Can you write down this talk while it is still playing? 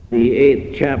the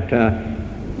 8th chapter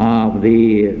of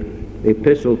the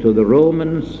Epistle to the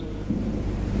Romans,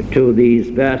 to these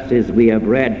verses we have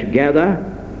read together,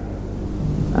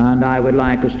 and I would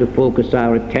like us to focus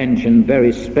our attention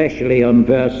very specially on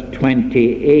verse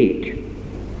 28.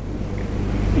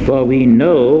 For we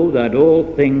know that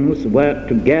all things work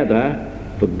together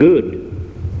for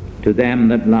good to them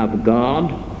that love God,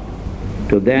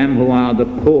 to them who are the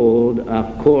called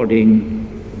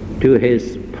according to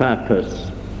his purpose.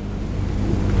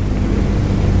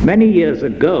 Many years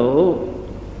ago,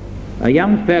 a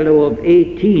young fellow of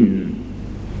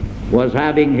 18 was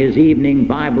having his evening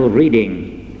Bible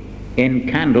reading in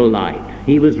candlelight.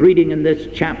 He was reading in this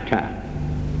chapter.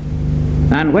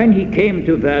 And when he came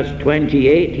to verse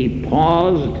 28, he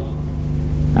paused,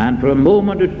 and for a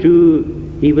moment or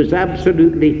two, he was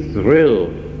absolutely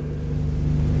thrilled.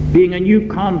 Being a new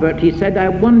convert, he said, I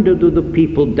wonder, do the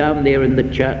people down there in the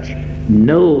church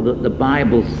know that the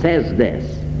Bible says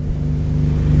this?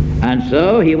 And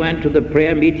so he went to the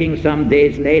prayer meeting some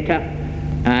days later,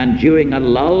 and during a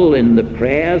lull in the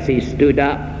prayers, he stood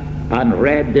up and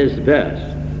read this verse.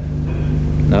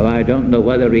 Now, I don't know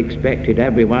whether he expected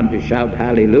everyone to shout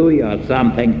hallelujah or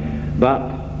something,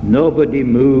 but nobody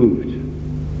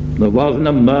moved. There wasn't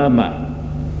a murmur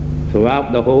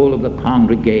throughout the whole of the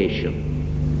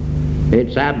congregation.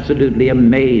 It's absolutely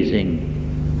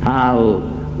amazing how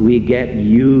we get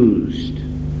used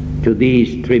to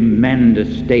these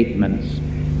tremendous statements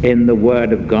in the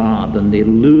Word of God, and they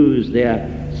lose their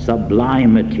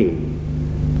sublimity.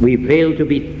 We fail to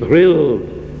be thrilled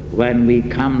when we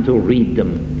come to read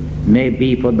them,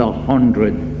 maybe for the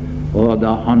 100th or the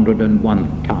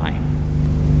 101th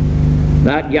time.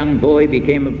 That young boy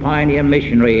became a pioneer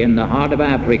missionary in the heart of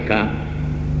Africa.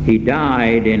 He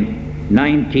died in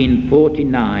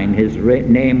 1949. His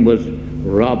name was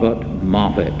Robert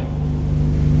Moffat.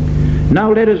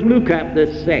 Now let us look at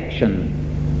this section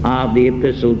of the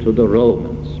Epistle to the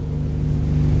Romans.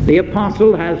 The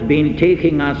apostle has been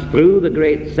taking us through the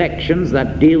great sections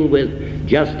that deal with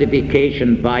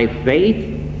justification by faith.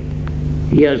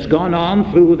 He has gone on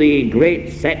through the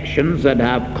great sections that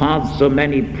have caused so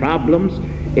many problems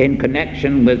in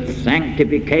connection with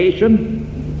sanctification.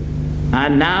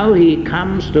 And now he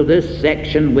comes to this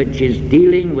section which is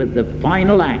dealing with the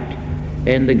final act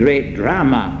in the great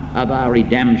drama of our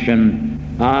redemption,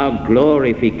 our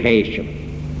glorification.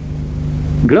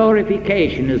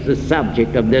 Glorification is the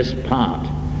subject of this part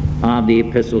of the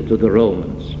Epistle to the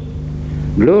Romans.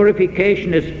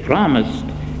 Glorification is promised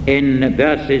in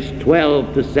verses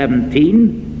 12 to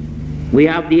 17. We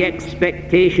have the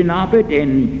expectation of it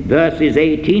in verses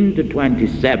 18 to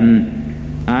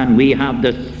 27, and we have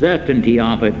the certainty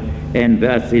of it in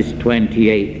verses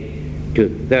 28 to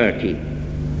 30.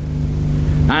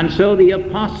 And so the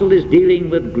apostle is dealing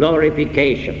with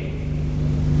glorification.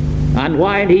 And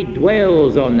while he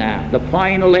dwells on that, the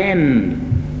final end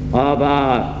of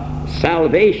our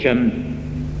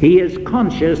salvation, he is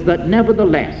conscious that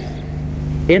nevertheless,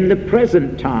 in the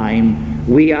present time,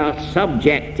 we are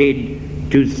subjected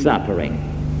to suffering.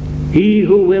 He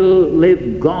who will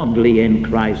live godly in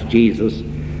Christ Jesus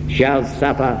shall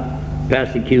suffer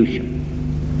persecution.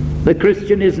 The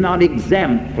Christian is not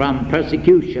exempt from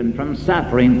persecution, from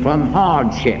suffering, from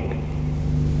hardship.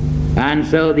 And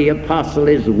so the apostle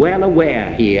is well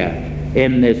aware here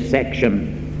in this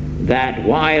section that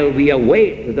while we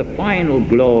await the final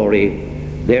glory,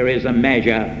 there is a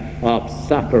measure of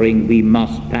suffering we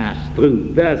must pass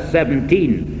through. Verse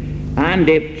 17, and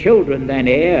if children, then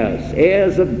heirs,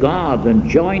 heirs of God, and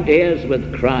joint heirs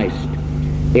with Christ,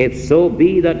 if so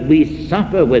be that we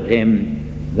suffer with him,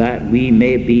 that we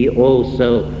may be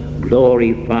also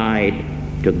glorified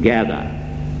together.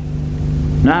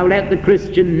 Now let the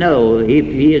Christian know, if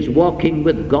he is walking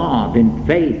with God in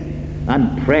faith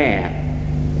and prayer,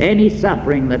 any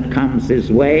suffering that comes his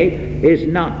way is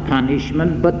not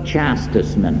punishment but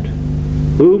chastisement.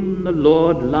 Whom the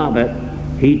Lord loveth,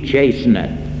 he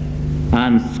chasteneth,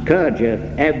 and scourgeth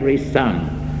every son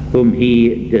whom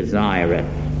he desireth.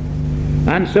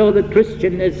 And so the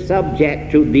Christian is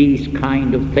subject to these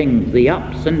kind of things, the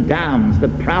ups and downs, the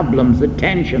problems, the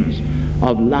tensions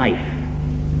of life.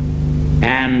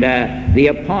 And the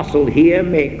apostle here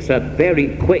makes a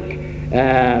very quick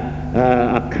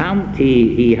account.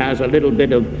 He has a little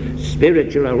bit of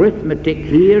spiritual arithmetic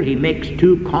here. He makes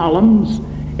two columns.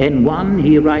 In one,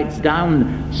 he writes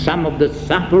down some of the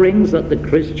sufferings that the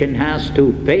Christian has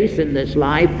to face in this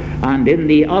life, and in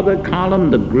the other column,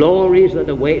 the glories that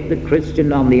await the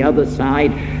Christian on the other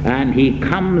side. And he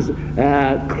comes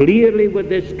clearly with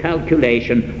this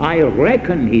calculation. I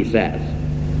reckon, he says,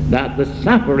 that the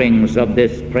sufferings of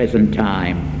this present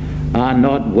time are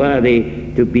not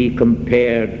worthy to be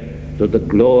compared to the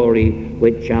glory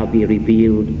which shall be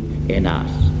revealed in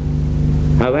us.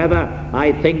 However,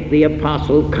 I think the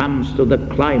apostle comes to the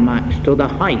climax, to the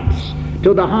heights,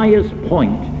 to the highest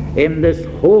point in this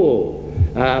whole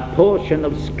portion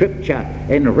of Scripture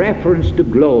in reference to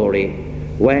glory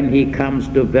when he comes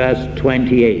to verse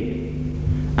 28.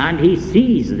 And he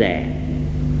sees there,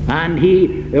 and he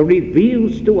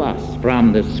reveals to us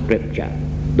from the Scripture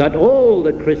that all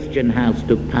the Christian has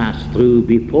to pass through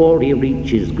before he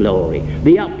reaches glory.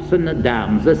 The ups and the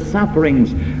downs, the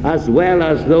sufferings, as well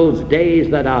as those days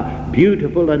that are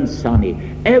beautiful and sunny.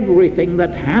 Everything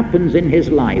that happens in his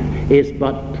life is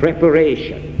but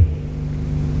preparation.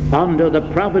 Under the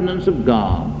providence of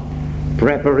God,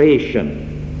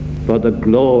 preparation for the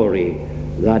glory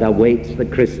that awaits the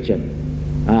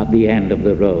Christian at the end of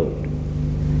the road.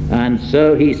 And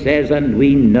so he says, and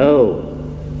we know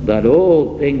that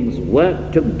all things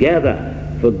work together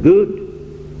for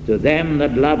good to them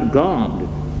that love God,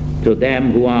 to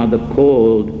them who are the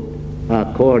called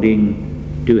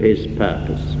according to his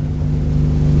purpose.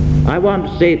 I want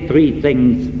to say three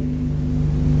things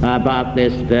about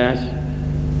this verse.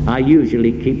 I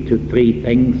usually keep to three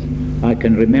things. I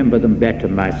can remember them better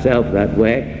myself that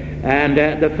way. And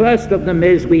the first of them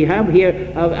is we have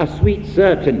here a sweet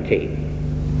certainty.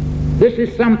 This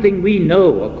is something we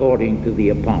know according to the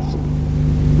apostle.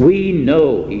 We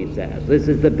know, he says. This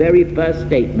is the very first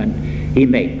statement he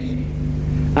makes.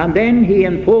 And then he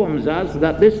informs us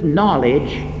that this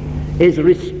knowledge is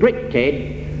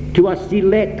restricted to a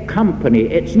select company.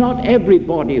 It's not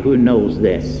everybody who knows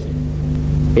this.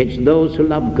 It's those who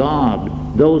love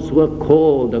God, those who are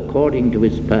called according to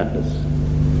his purpose.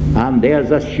 And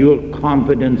there's a sure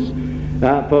confidence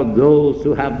for those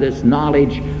who have this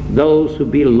knowledge, those who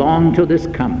belong to this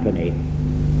company,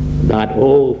 that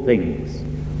all things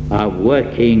are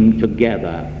working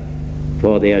together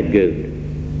for their good.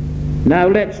 Now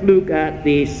let's look at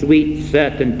the sweet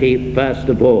certainty first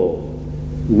of all.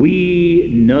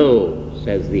 We know,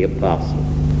 says the apostle.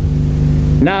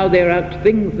 Now there are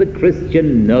things the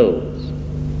Christian knows.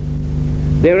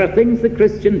 There are things the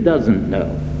Christian doesn't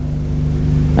know.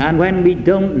 And when we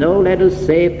don't know, let us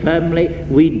say firmly,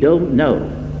 we don't know.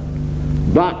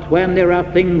 But when there are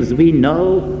things we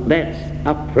know, let's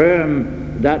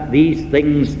affirm that these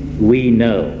things we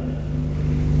know.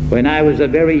 When I was a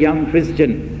very young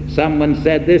Christian, someone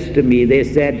said this to me. They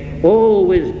said,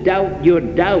 always doubt your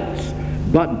doubts,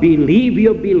 but believe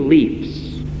your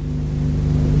beliefs.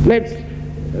 Let's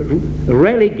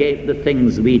relegate the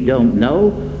things we don't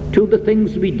know to the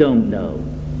things we don't know.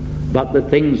 But the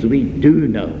things we do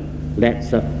know,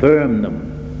 let's affirm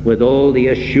them with all the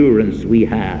assurance we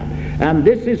have. And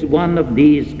this is one of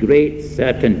these great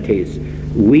certainties.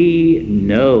 We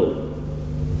know.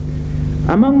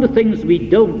 Among the things we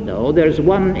don't know, there's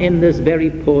one in this very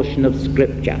portion of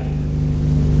Scripture.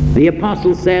 The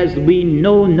apostle says, we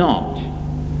know not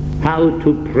how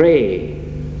to pray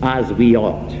as we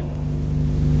ought.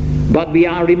 But we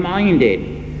are reminded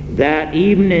that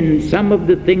even in some of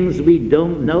the things we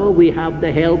don't know, we have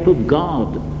the help of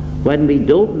God. When we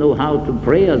don't know how to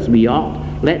pray as we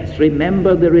ought, let's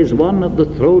remember there is one at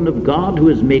the throne of God who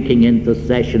is making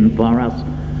intercession for us.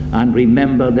 And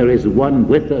remember there is one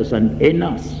with us and in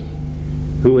us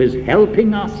who is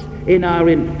helping us in our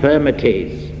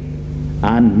infirmities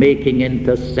and making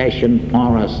intercession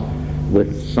for us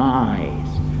with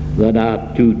sighs that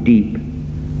are too deep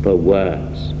for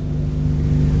words.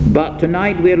 But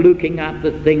tonight we're looking at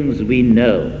the things we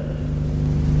know.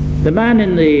 The man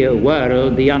in the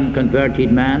world, the unconverted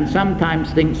man,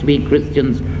 sometimes thinks we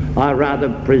Christians are rather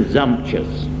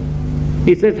presumptuous.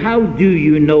 He says, how do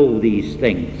you know these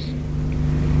things?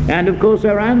 And of course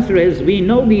our answer is, we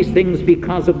know these things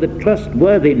because of the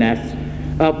trustworthiness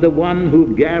of the one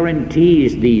who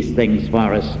guarantees these things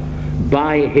for us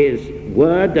by his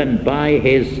word and by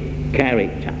his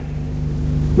character.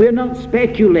 We're not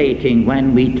speculating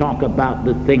when we talk about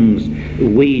the things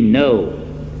we know.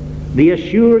 The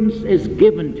assurance is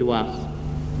given to us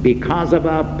because of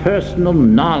our personal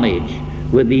knowledge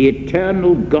with the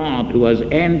eternal God who has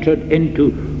entered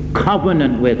into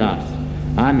covenant with us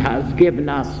and has given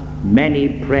us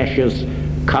many precious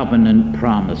covenant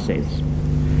promises.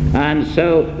 And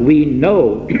so we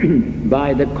know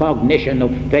by the cognition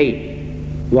of faith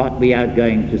what we are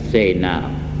going to say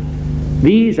now.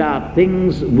 These are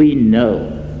things we know.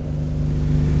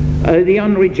 The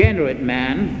unregenerate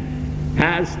man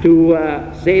has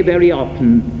to say very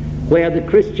often, where the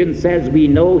Christian says we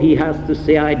know, he has to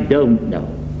say, I don't know.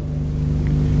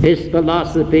 His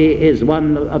philosophy is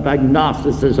one of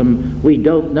agnosticism. We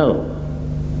don't know.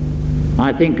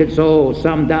 I think it's all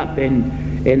summed up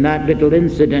in that little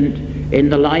incident in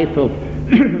the life of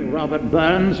Robert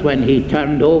Burns, when he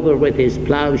turned over with his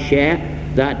plowshare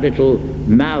that little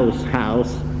mouse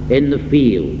house in the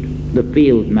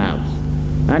field mouse.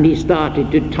 And he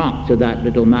started to talk to that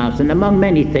little mouse, and among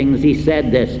many things he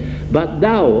said this: "But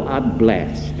thou art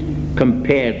blessed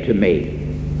compared to me.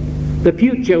 The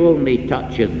future only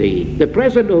toucheth thee, the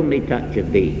present only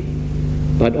toucheth thee.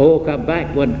 But oka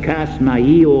backward cast my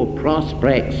eo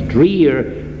prospects drear,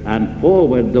 and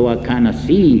forward though I canna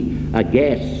see, I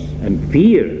guess and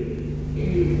fear."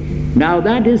 Now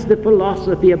that is the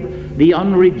philosophy of the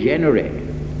unregenerate.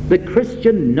 The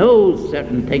Christian knows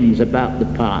certain things about the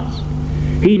past.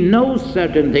 He knows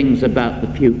certain things about the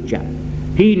future.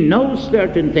 He knows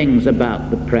certain things about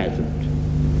the present.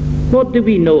 What do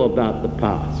we know about the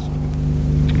past?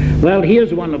 Well,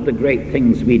 here's one of the great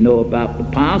things we know about the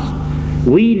past.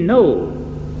 We know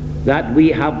that we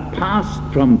have passed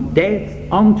from death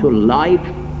unto life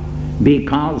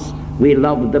because we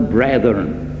love the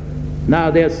brethren.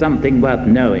 Now there's something worth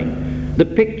knowing. The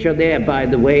picture there, by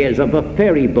the way, is of a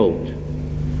ferry boat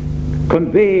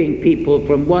conveying people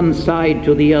from one side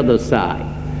to the other side.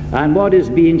 And what is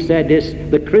being said is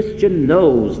the Christian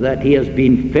knows that he has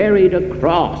been ferried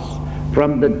across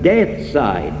from the death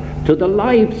side to the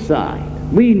life side.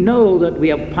 We know that we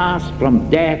have passed from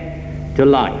death to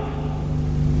life.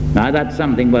 Now that's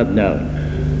something worth knowing.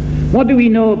 What do we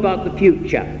know about the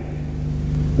future?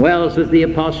 Well, says the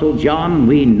Apostle John,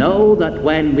 we know that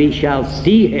when we shall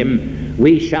see him,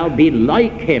 we shall be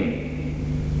like him,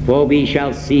 for we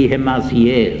shall see him as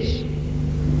he is.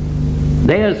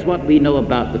 There's what we know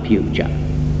about the future.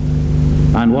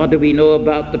 And what do we know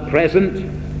about the present?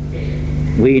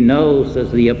 We know,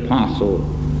 says the Apostle,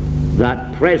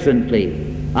 that presently,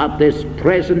 at this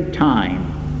present time,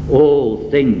 all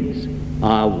things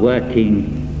are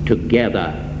working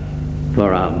together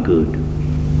for our good.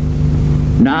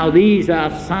 Now these are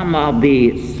some of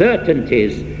the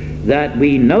certainties that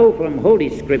we know from Holy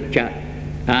Scripture,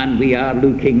 and we are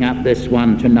looking at this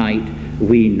one tonight.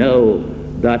 We know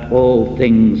that all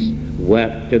things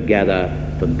work together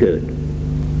for good.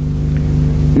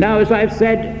 Now, as I've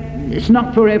said, it's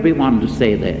not for everyone to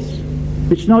say this.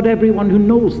 It's not everyone who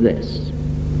knows this.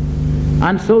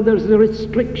 And so there's a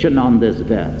restriction on this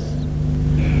verse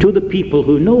to the people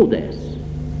who know this.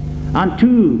 And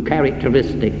two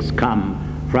characteristics come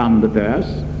from the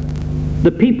verse.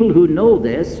 The people who know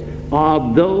this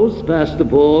are those, first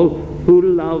of all, who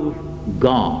love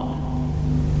God.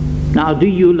 Now, do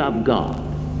you love God?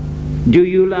 Do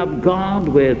you love God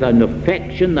with an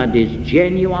affection that is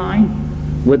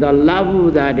genuine, with a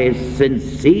love that is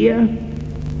sincere?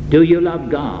 Do you love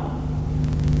God?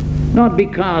 Not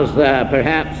because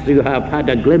perhaps you have had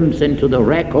a glimpse into the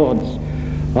records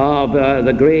of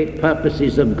the great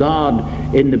purposes of God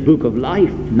in the book of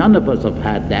life. None of us have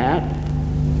had that.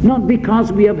 Not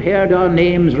because we have heard our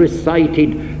names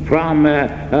recited from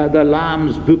the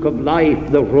Lamb's book of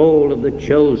life, the roll of the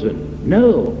chosen.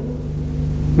 No.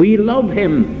 We love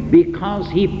him because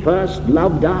he first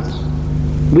loved us.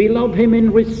 We love him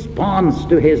in response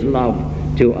to his love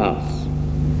to us.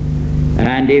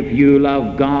 And if you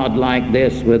love God like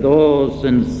this with all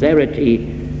sincerity,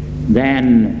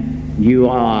 then you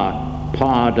are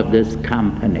part of this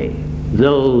company,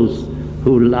 those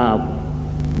who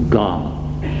love God.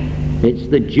 It's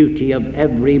the duty of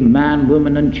every man,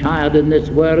 woman, and child in this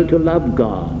world to love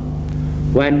God.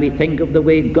 When we think of the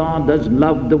way God has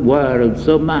loved the world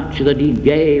so much that he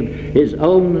gave his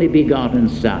only begotten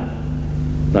Son,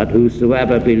 that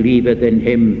whosoever believeth in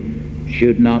him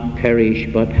should not perish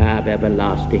but have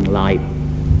everlasting life.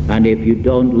 And if you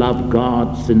don't love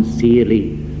God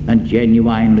sincerely and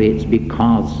genuinely, it's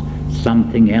because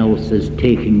something else is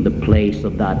taking the place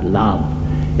of that love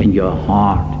in your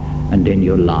heart and in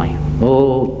your life.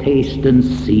 Oh, taste and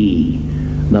see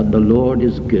that the Lord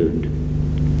is good.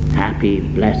 Happy,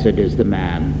 blessed is the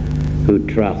man who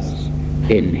trusts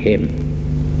in him.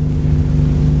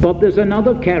 But there's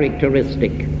another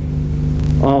characteristic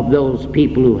of those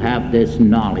people who have this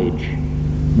knowledge.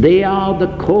 They are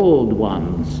the called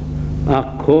ones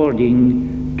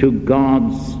according to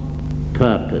God's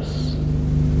purpose.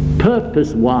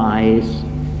 Purpose-wise,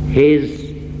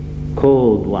 his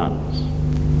called ones.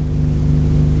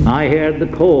 I heard the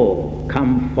call,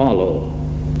 come follow.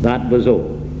 That was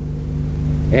all.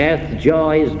 Earth's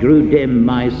joys grew dim,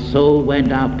 my soul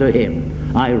went after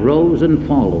him. I rose and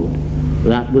followed.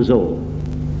 That was all.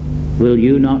 Will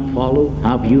you not follow?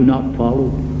 Have you not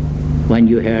followed when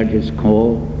you heard his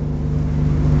call?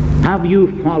 Have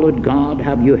you followed God?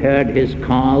 Have you heard his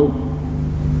call?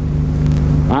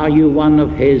 Are you one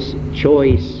of his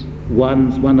choice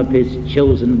ones, one of his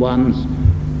chosen ones,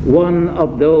 one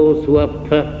of those who are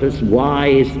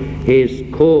purpose-wise, his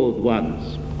called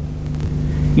ones.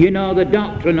 You know, the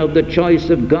doctrine of the choice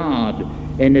of God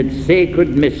in its sacred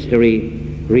mystery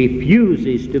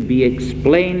refuses to be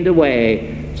explained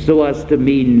away so as to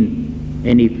mean,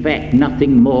 in effect,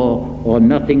 nothing more or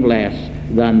nothing less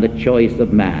than the choice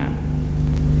of man.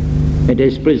 It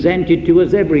is presented to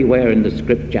us everywhere in the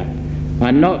Scripture,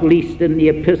 and not least in the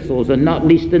epistles, and not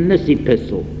least in this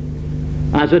epistle,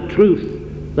 as a truth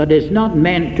that is not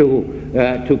meant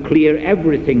to clear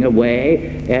everything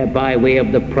away by way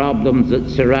of the problems that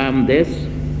surround this,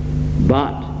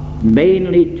 but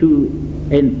mainly to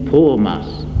inform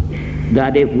us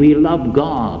that if we love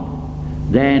God,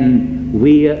 then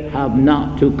we have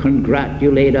not to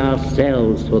congratulate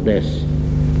ourselves for this,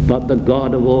 but the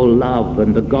God of all love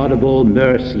and the God of all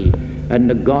mercy and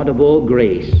the God of all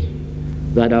grace,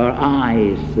 that our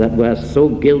eyes that were so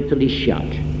guiltily shut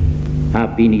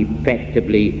have been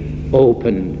effectively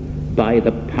opened by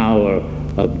the power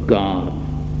of God.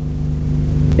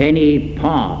 Any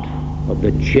part of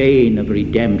the chain of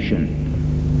redemption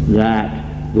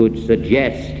that would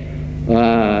suggest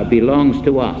belongs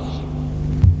to us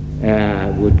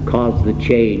would cause the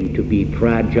chain to be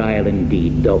fragile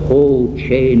indeed. The whole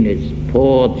chain is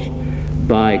forged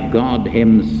by God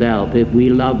himself. If we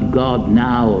love God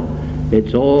now,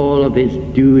 it's all of his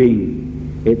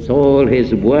doing. It's all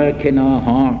his work in our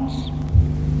hearts.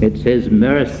 It's his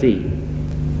mercy.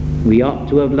 We ought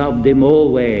to have loved him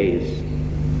always.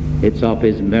 It's of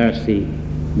his mercy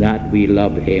that we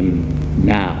love him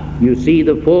now. You see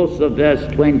the force of verse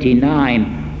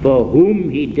 29, for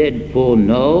whom he did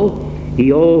foreknow,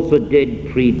 he also did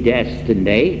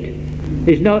predestinate.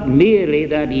 It's not merely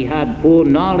that he had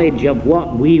foreknowledge of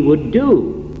what we would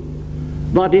do,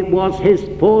 but it was his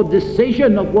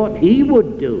foredecision of what he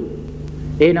would do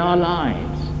in our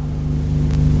lives.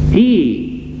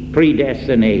 He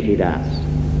predestinated us,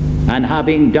 and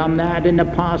having done that in the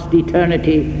past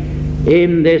eternity,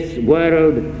 in this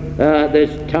world,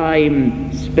 this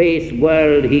time, space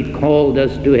world, he called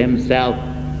us to himself.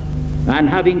 And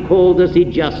having called us, he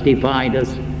justified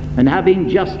us. And having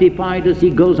justified us,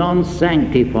 he goes on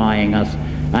sanctifying us.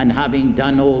 And having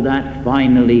done all that,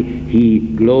 finally, he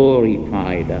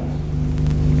glorified us.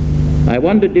 I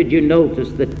wonder, did you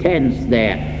notice the tense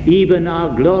there? Even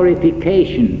our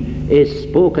glorification is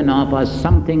spoken of as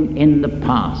something in the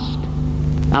past,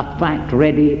 a fact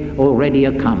already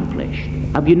accomplished.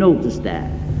 Have you noticed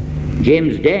that?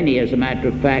 James Denny, as a matter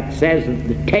of fact, says that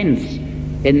the tense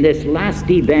in this last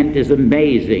event is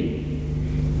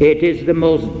amazing. It is the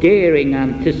most daring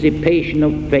anticipation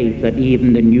of faith that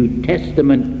even the New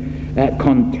Testament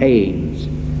contains.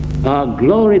 Our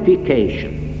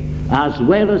glorification, as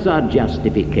well as our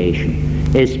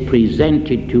justification, is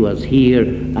presented to us here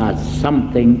as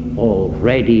something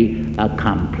already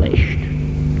accomplished.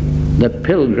 The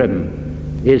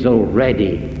pilgrim is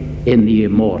already in the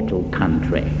immortal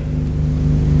country.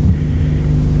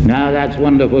 Now that's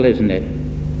wonderful, isn't it?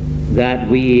 That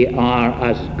we are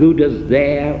as good as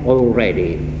there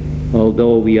already,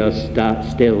 although we are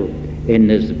still in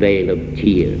this vale of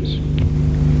tears.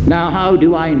 Now, how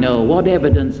do I know? What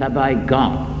evidence have I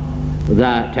got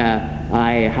that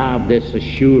I have this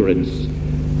assurance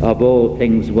of all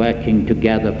things working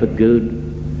together for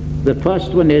good? The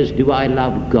first one is, do I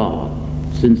love God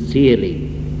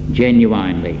sincerely,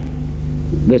 genuinely?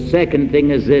 The second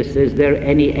thing is this: is there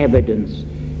any evidence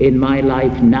in my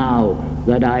life now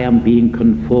that I am being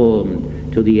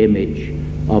conformed to the image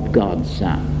of God's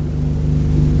Son?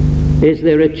 Is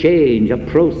there a change, a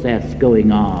process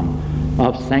going on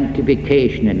of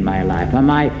sanctification in my life?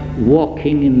 Am I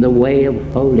walking in the way of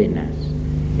holiness?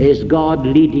 Is God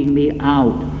leading me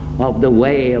out of the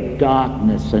way of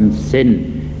darkness and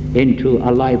sin into a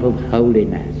life of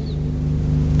holiness?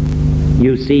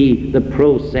 You see, the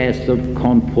process of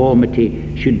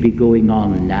conformity should be going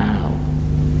on now.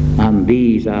 And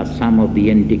these are some of the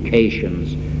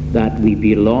indications that we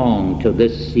belong to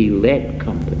this elect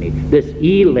company,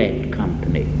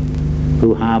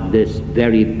 who have this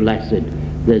very blessed,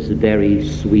 this very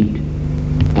sweet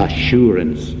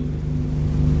assurance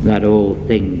that all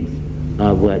things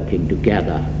are working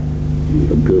together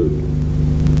for good.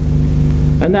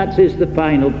 And that is the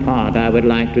final part I would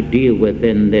like to deal with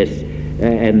in this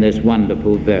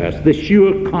wonderful verse, the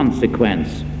sure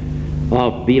consequence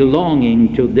of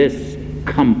belonging to this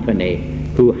company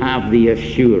who have the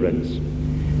assurance.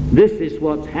 This is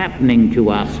what's happening to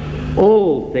us.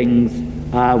 All things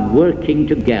are working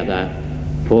together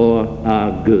for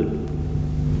our good.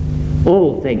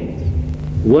 All things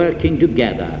working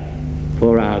together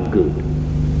for our good.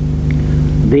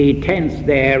 The tense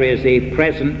there is a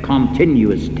present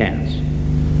continuous tense.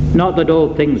 Not that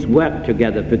all things work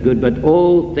together for good, but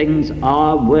all things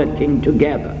are working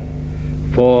together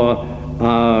for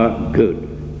our good.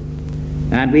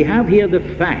 And we have here the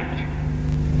fact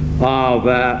of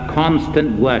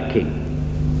constant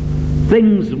working.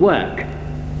 Things work.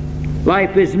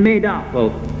 Life is made up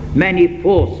of many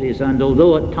forces, and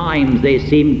although at times they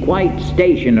seem quite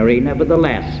stationary,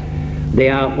 nevertheless they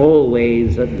are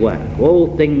always at work.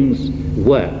 All things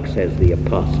work, says the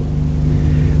apostle.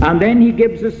 And then he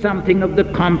gives us something of the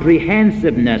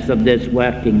comprehensiveness of this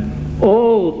working.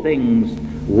 All things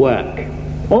work.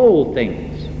 All things.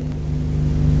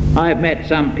 I've met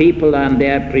some people, and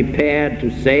they're prepared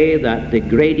to say that the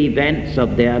great events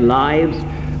of their lives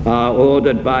are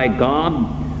ordered by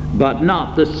God, but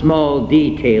not the small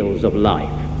details of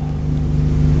life.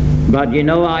 But you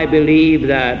know, I believe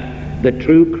that the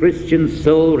true Christian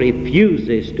soul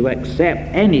refuses to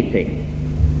accept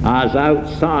anything as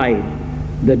outside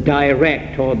the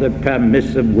direct or the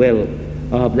permissive will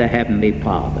of the Heavenly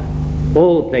Father.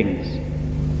 All things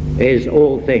is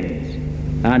all things,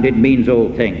 and it means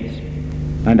all things.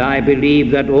 And I believe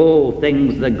that all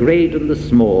things, the great and the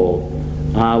small,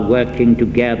 are working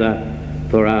together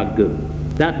for our good.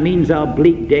 That means our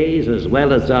bleak days as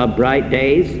well as our bright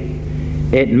days.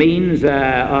 It means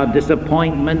our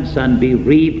disappointments and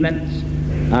bereavements,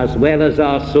 as well as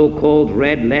our so-called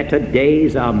red-letter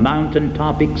days, our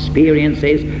mountaintop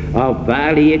experiences, our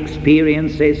valley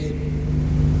experiences,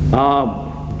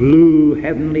 our blue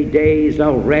heavenly days,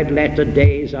 our red-letter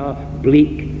days, our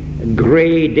bleak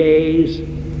gray days.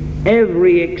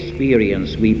 Every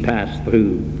experience we pass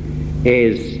through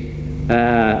is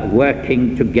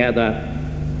working together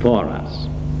for us.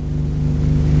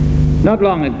 Not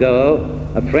long ago,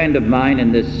 a friend of mine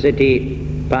in this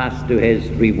city passed to his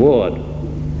reward.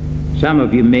 Some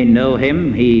of you may know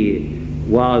him. He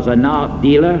was an art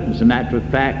dealer. As a matter of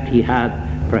fact, he had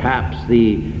perhaps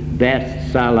the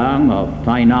best salon of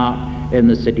fine art in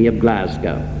the city of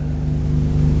Glasgow.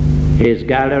 His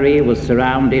gallery was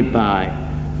surrounded by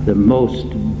the most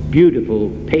beautiful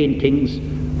paintings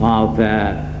of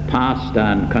past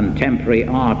and contemporary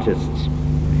artists.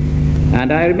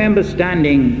 And I remember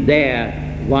standing there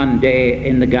one day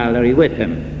in the gallery with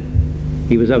him.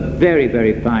 He was a very,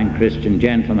 very fine Christian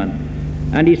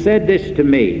gentleman. And he said this to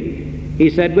me. He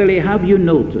said, "Willie, have you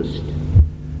noticed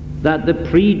that the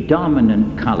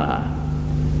predominant color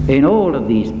in all of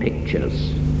these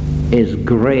pictures is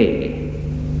gray?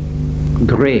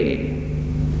 Gray."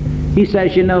 He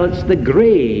says, you know, it's the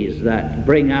grays that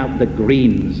bring out the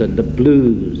greens and the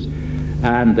blues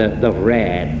and the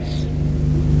reds.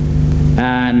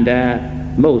 And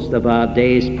most of our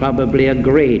days probably are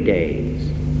gray days.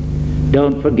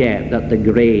 Don't forget that the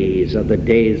grays are the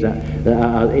days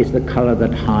is the color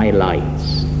that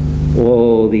highlights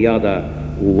all the other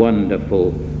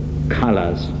wonderful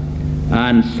colors.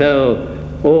 And so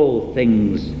all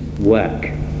things work.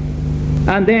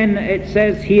 And then it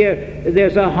says here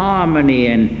there's a harmony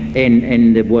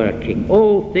in the working.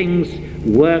 All things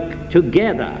work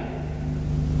together.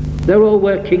 They're all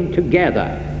working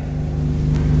together.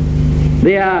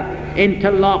 They are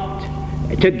interlocked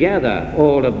together,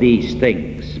 all of these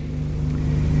things.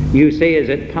 You say, is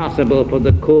it possible for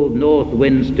the cold north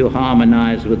winds to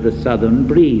harmonize with the southern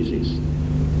breezes?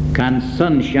 Can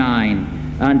sunshine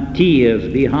and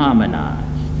tears be harmonized?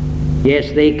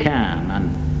 Yes, they can,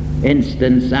 and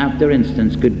instance after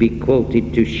instance could be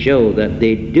quoted to show that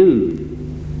they do.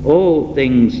 All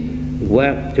things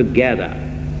work together.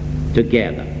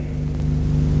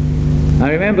 I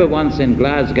remember once in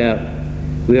Glasgow,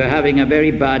 we were having a very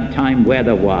bad time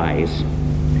weather-wise,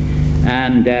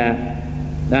 and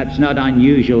that's not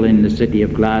unusual in the city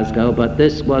of Glasgow, but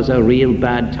this was a real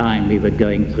bad time we were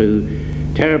going through.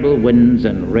 Terrible winds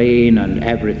and rain and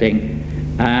everything.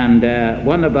 And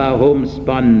one of our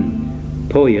homespun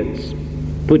poets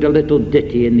put a little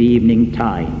ditty in the Evening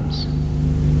Times,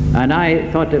 and I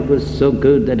thought it was so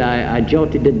good that I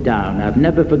jotted it down. I've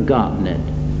never forgotten it.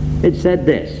 It said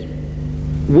this: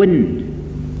 wind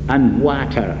and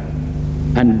water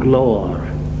and glore,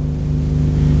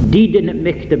 didn't it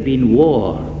make there been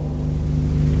war?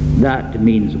 That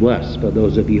means worse for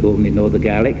those of you who only know the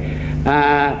Gaelic.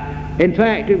 In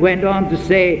fact, it went on to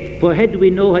say, for had we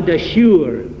no had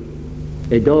assure,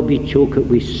 it'd all be choked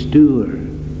with stour.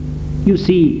 You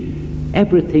see,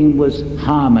 everything was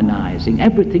harmonizing.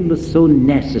 Everything was so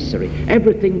necessary.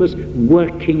 Everything was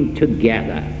working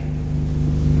together.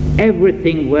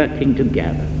 Everything working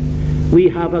together. We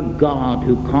have a God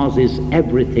who causes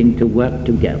everything to work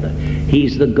together.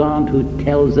 He's the God who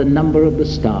tells the number of the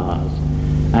stars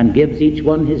and gives each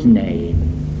one his name.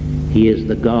 He is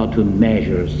the God who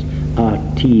measures our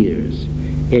tears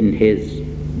in his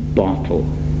bottle.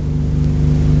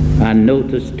 And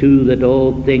notice too that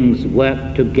all things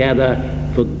work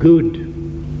together for good.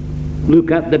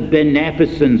 Look at the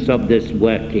beneficence of this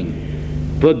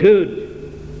working for good.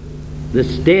 The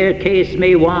staircase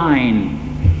may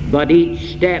wind, but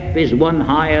each step is one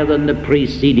higher than the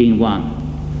preceding one.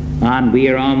 And we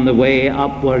are on the way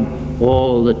upward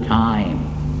all the time.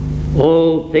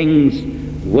 All things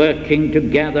working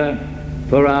together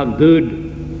for our good.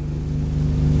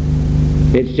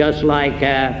 It's just like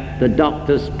the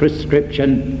doctor's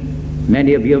prescription.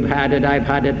 Many of you have had it. I've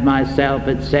had it myself.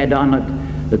 It said on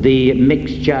it, the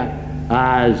mixture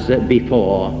as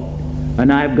before.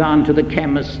 And I've gone to the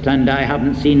chemist and I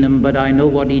haven't seen him, but I know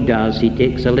what he does. He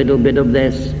takes a little bit of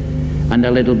this and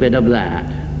a little bit of that.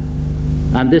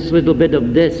 And this little bit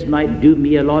of this might do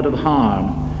me a lot of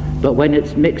harm, but when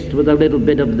it's mixed with a little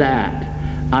bit of that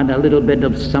and a little bit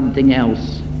of something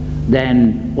else,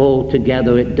 then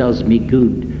altogether it does me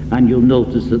good. And you'll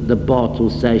notice that the bottle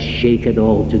says, shake it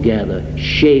all together.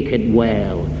 Shake it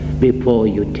well before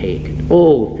you take it.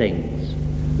 All things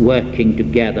working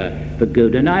together for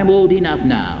good. And I'm old enough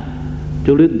now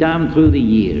to look down through the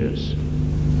years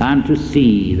and to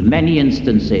see the many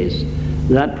instances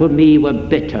that for me were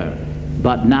bitter.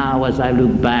 But now as I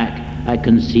look back, I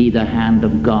can see the hand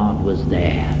of God was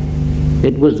there.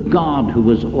 It was God who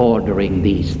was ordering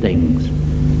these things.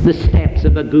 The steps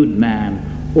of a good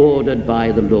man ordered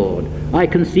by the Lord. I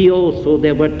can see also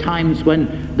there were times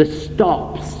when the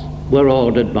stops were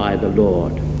ordered by the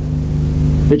Lord.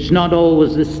 It's not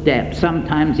always the step.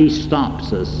 Sometimes he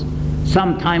stops us.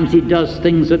 Sometimes he does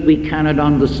things that we cannot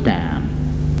understand.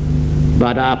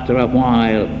 But after a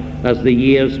while, as the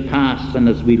years pass and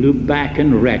as we look back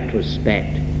in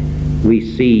retrospect,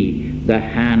 we see the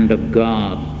hand of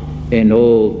God in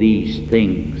all these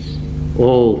things.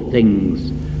 All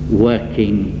things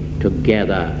working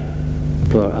together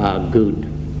for our good.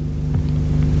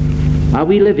 Are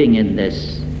we living in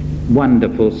this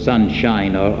wonderful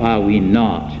sunshine, or are we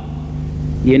not?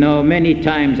 You know, many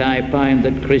times I find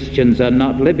that Christians are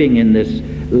not living in this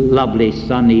lovely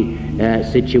sunny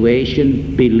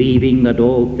situation, believing that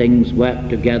all things work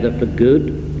together for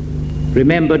good.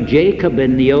 Remember Jacob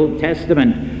in the Old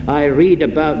Testament. I read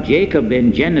about Jacob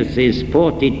in Genesis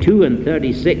 42 and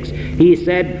 36. He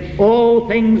said, all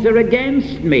things are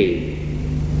against me.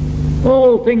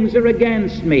 All things are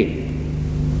against me.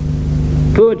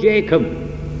 Poor Jacob.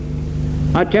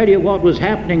 I tell you what was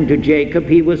happening to Jacob.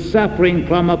 He was suffering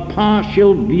from a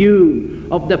partial view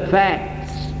of the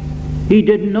facts. He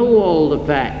didn't know all the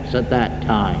facts at that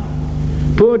time.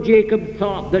 Poor Jacob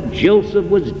thought that Joseph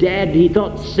was dead. He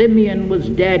thought Simeon was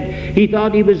dead. He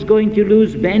thought he was going to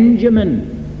lose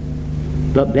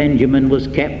Benjamin. But Benjamin was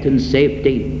kept in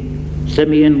safety.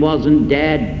 Simeon wasn't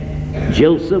dead.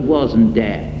 Joseph wasn't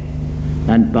dead.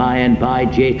 And by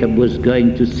Jacob was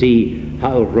going to see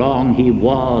how wrong he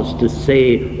was to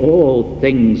say, all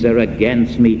things are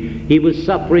against me. He was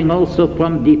suffering also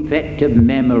from defective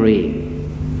memory.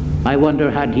 I wonder,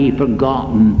 had he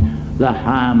forgotten the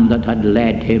harm that had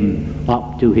led him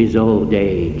up to his old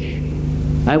age?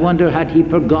 I wonder, had he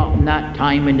forgotten that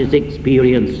time in his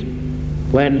experience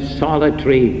when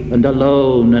solitary and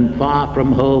alone and far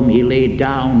from home he lay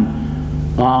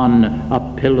down on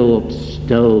a pillow of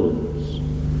stones,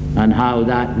 and how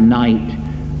that night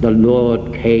the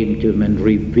Lord came to him and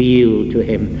revealed to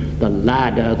him the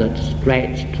ladder that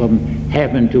stretched from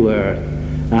heaven to earth,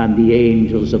 and the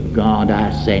angels of God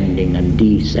ascending and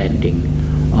descending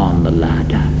on the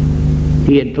ladder.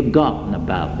 He had forgotten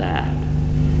about that.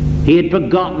 He had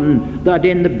forgotten that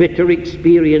in the bitter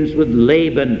experience with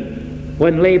Laban,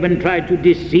 when Laban tried to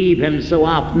deceive him so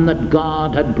often, that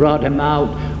God had brought him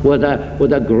out with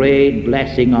a great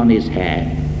blessing on his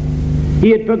head. He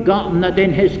had forgotten that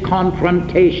in his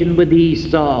confrontation with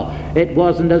Esau, it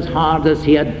wasn't as hard as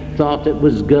he had thought it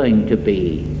was going to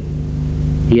be.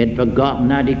 He had forgotten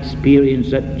that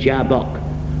experience at Jabbok,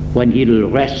 when he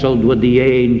wrestled with the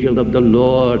angel of the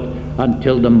Lord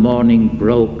until the morning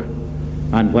broke,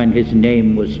 and when his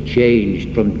name was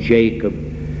changed from Jacob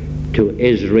to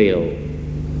Israel.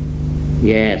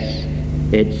 Yes,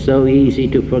 it's so easy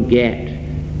to forget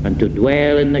and to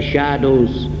dwell in the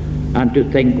shadows and to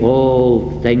think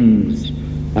all things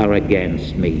are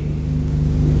against me.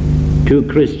 Two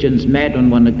Christians met on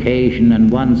one occasion, and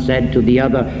one said to the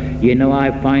other, you know,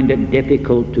 I find it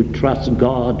difficult to trust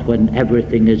God when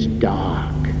everything is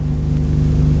dark.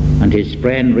 And his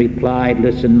friend replied,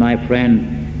 listen, my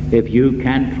friend, if you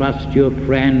can't trust your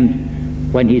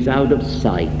friend when he's out of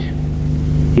sight,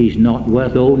 he's not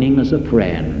worth owning as a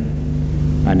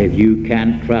friend. And if you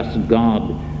can't trust God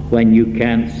when you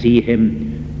can't see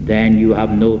him, then you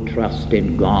have no trust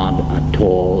in God at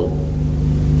all.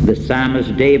 The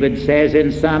psalmist David says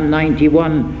in Psalm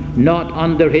 91, not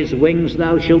under his wings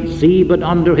thou shalt see, but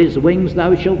under his wings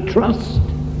thou shalt trust.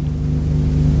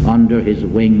 Under his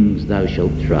wings thou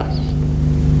shalt trust.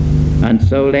 And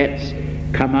so let's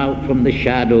come out from the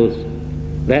shadows.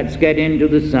 Let's get into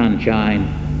the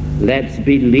sunshine. Let's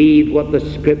believe what the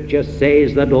scripture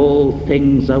says, that all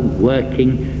things are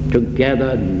working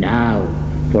together now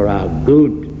for our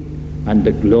good, and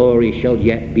the glory shall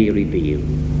yet be revealed.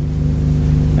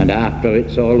 And after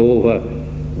it's all over,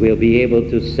 we'll be able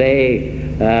to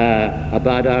say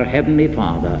about our Heavenly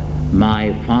Father,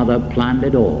 my Father planned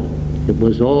it all. It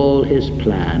was all his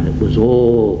plan. It was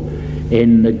all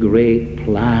in the great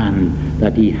plan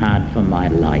that he had for my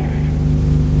life.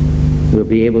 We'll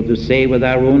be able to say with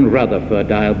our own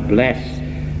Rutherford, I'll bless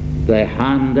the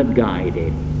hand that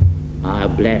guided. I'll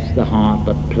bless the heart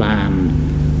that planned,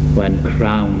 when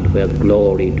crowned with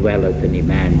glory dwelleth in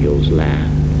Emmanuel's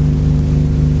land.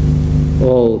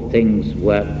 All things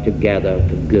work together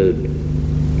for good.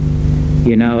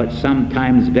 You know, it's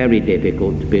sometimes very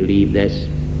difficult to believe this.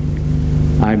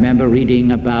 I remember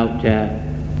reading about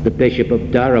the Bishop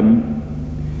of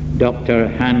Durham, Dr.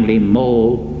 Hanley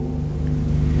Mole.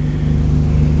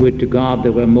 Would to God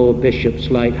there were more bishops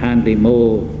like Hanley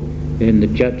Mole in the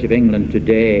Church of England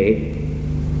today.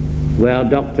 Well,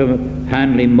 Dr.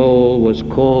 Hanley Mole was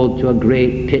called to a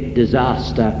great pit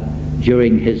disaster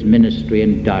during his ministry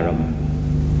in Durham.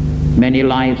 Many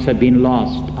lives had been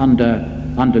lost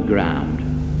underground.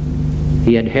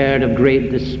 He had heard of great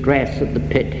distress at the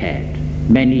pit head,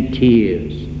 many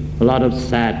tears, a lot of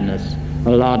sadness,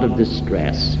 a lot of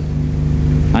distress.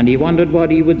 And he wondered what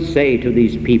he would say to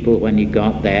these people when he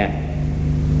got there.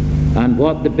 And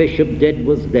what the bishop did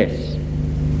was this.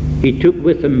 He took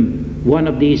with him one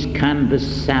of these canvas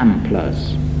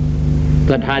samplers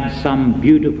that had some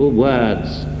beautiful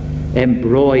words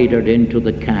embroidered into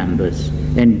the canvas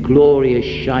in glorious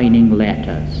shining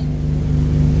letters.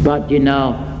 But you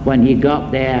know, when he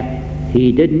got there,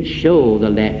 he didn't show the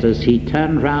letters. He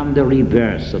turned round the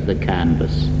reverse of the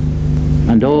canvas,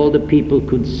 and all the people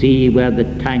could see were the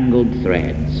tangled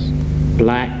threads,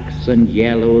 blacks and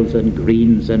yellows and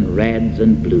greens and reds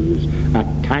and blues, a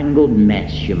tangled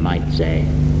mess, you might say.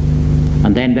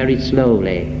 And then very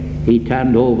slowly he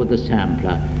turned over the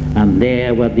sampler, and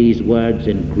there were these words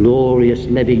in glorious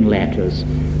living letters,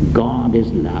 God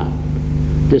is love.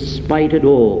 Despite it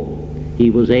all, he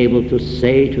was able to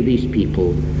say to these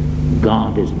people,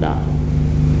 God is love.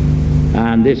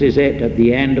 And this is it. At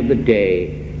the end of the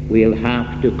day, we'll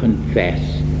have to confess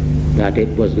that it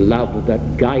was love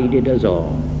that guided us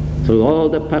on through all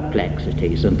the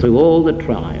perplexities and through all the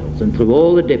trials and through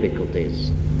all the difficulties,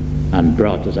 and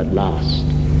brought us at last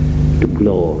to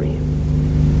glory.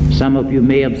 Some of you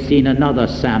may have seen another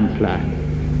sampler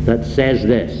that says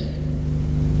this,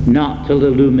 not till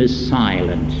the loom is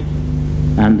silent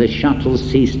and the shuttles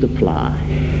cease to fly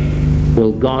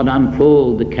will God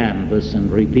unfold the canvas and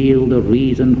reveal the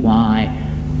reason why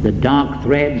the dark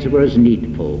threads were as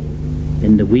needful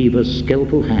in the weaver's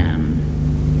skillful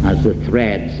hand as the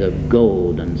threads of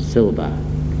gold and silver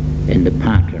in the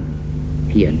pattern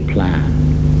he had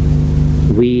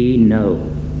planned. We know,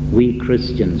 we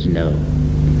Christians know,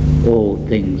 all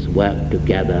things work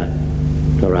together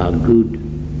for our good.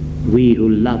 We who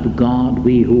love God,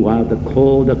 we who are the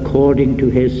called according to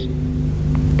his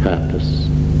purpose.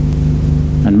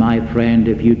 And my friend,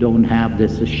 if you don't have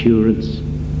this assurance,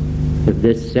 if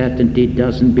this certainty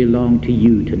doesn't belong to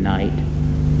you tonight,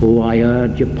 oh, I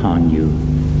urge upon you,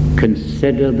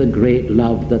 consider the great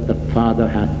love that the Father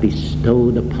hath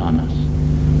bestowed upon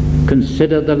us.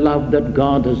 Consider the love that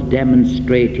God has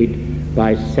demonstrated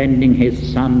by sending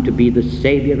his Son to be the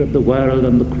Savior of the world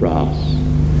on the cross.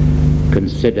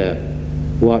 Consider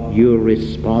what your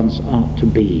response ought to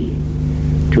be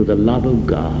to the love of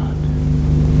God,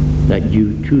 that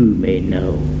you too may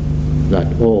know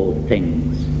that all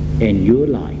things in your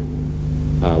life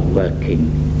are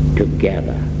working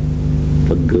together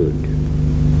for good.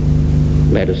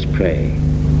 Let us pray.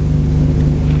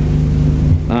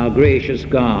 Our gracious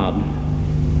God,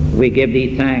 we give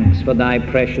thee thanks for thy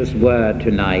precious word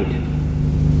tonight.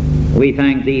 We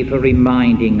thank thee for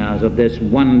reminding us of this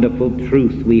wonderful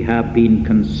truth we have been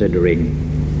considering.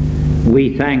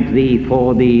 We thank thee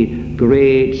for the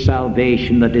great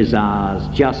salvation that is ours,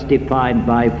 justified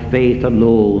by faith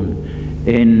alone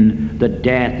in the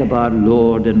death of our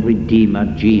Lord and Redeemer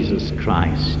Jesus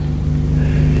Christ.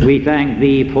 We thank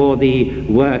thee for the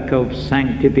work of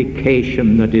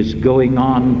sanctification that is going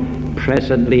on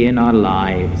presently in our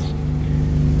lives.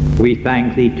 We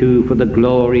thank thee too for the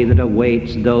glory that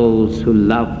awaits those who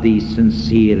love thee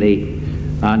sincerely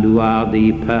and who are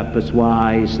thee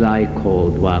purpose-wise thy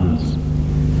called ones.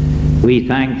 We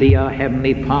thank thee, our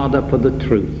Heavenly Father, for the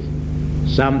truth,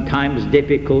 sometimes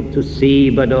difficult to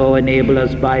see, but enable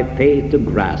us by faith to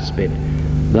grasp it,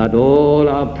 that all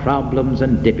our problems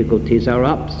and difficulties, our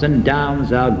ups and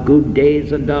downs, our good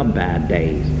days and our bad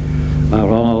days,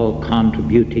 are all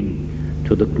contributing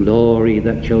to the glory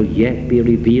that shall yet be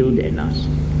revealed in us.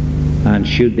 And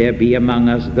should there be among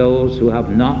us those who have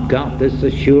not got this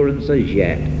assurance as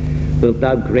yet, wilt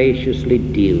thou graciously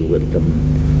deal with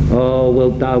them? Oh,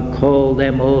 wilt thou call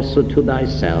them also to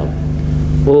thyself?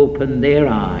 Open their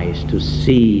eyes to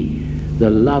see the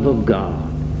love of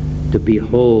God, to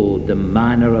behold the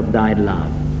manner of thy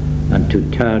love, and to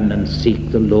turn and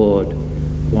seek the Lord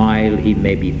while he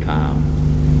may be found.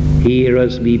 Hear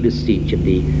us, we beseech of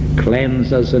thee.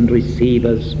 Cleanse us and receive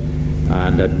us,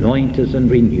 and anoint us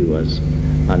and renew us.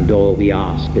 And all we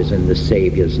ask is in the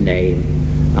Saviour's name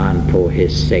and for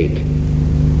his sake.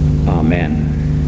 Amen.